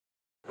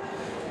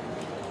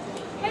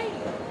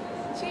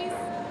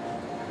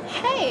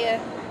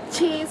Hey.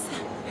 Cheese.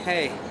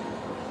 Hey.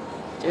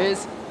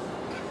 Cheers.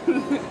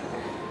 Look,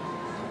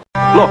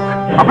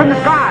 up in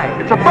the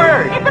sky, it's a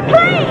bird. It's a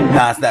plane.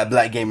 Nah, it's that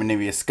black gamer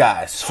Navia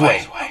sky.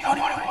 Sway.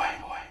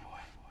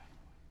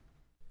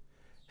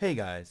 Hey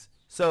guys,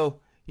 so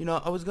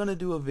I was gonna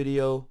do a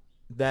video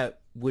that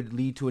would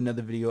lead to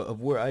another video of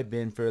where I've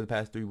been for the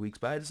past 3 weeks,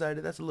 but I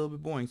decided that's a little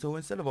bit boring. So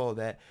instead of all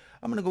that,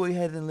 I'm gonna go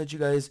ahead and let you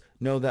guys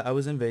know that I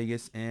was in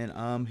Vegas,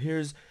 and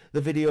here's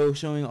the video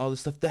showing all the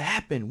stuff that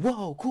happened.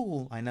 Whoa,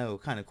 cool! I know,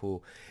 kind of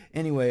cool.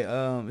 Anyway,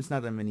 it's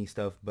not that many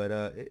stuff, but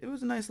it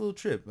was a nice little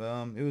trip.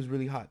 It was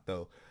really hot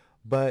though.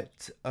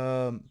 But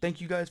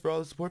thank you guys for all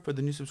the support, for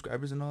the new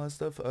subscribers and all that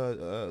stuff.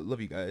 Love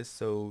you guys,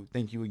 so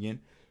thank you again.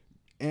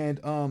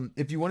 And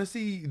if you want to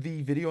see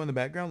the video in the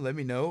background, let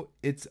me know.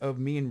 It's of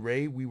me and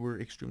Ray. We were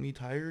extremely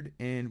tired,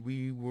 and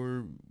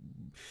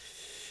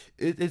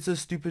it's a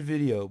stupid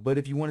video, but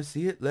if you want to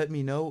see it, let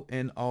me know,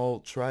 and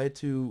I'll try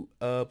to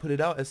put it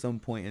out at some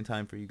point in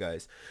time for you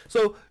guys.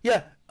 So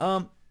yeah,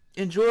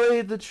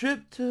 enjoy the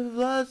trip to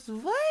Las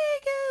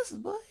Vegas.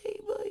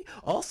 Bye.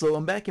 Also,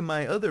 I'm back in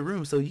my other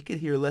room, so you can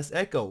hear less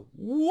echo.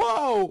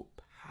 Whoa,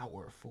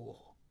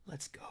 powerful.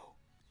 Let's go.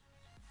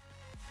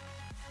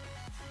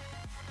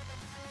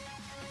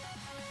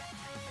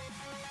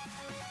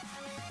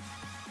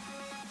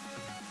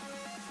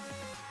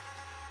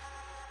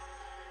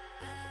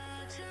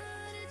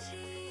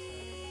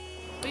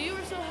 But you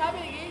were so happy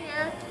to get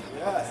here.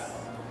 Yes.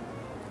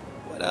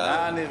 What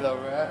up? Is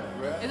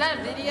that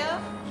a video?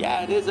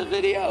 Yeah, it is a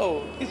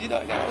video. Because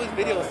I got all this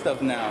video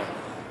stuff now.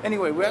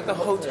 Anyway, we're at the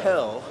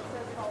hotel.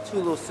 Two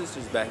little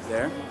sisters back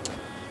there.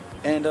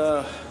 And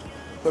we're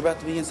about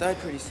to be inside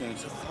pretty soon.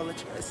 So I'll let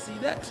you guys see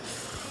that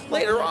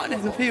later on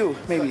in the view,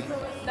 maybe. Is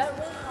that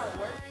really how it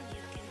works?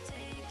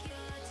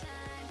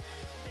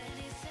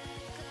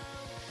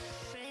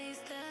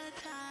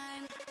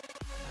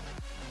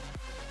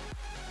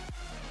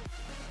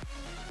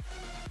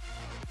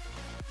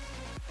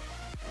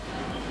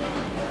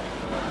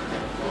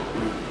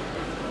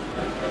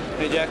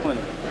 Hey, Jacqueline.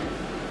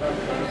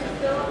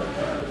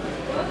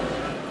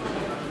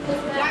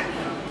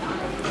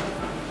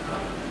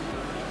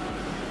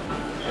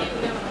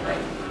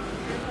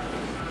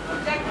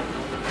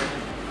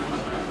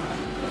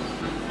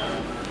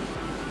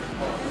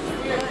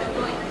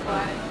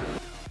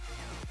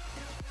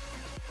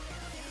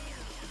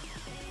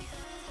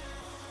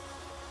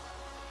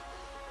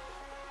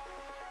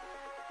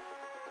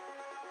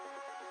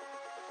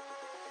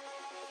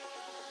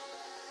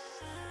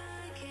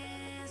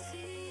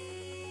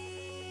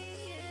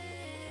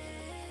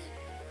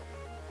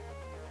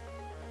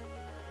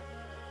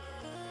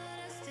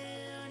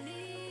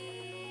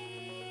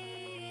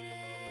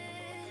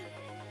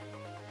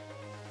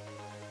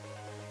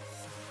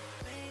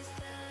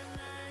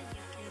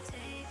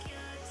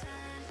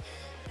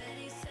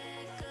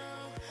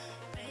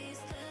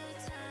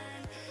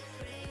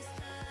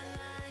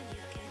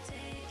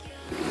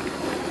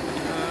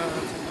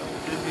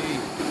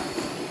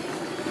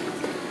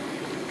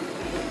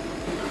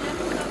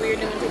 Weird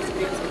no one takes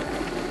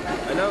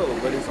videos. I know,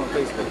 but it's on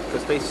Facebook,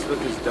 because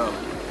Facebook is dumb.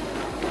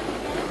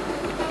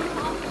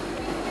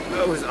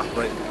 Oh, it's off,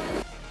 but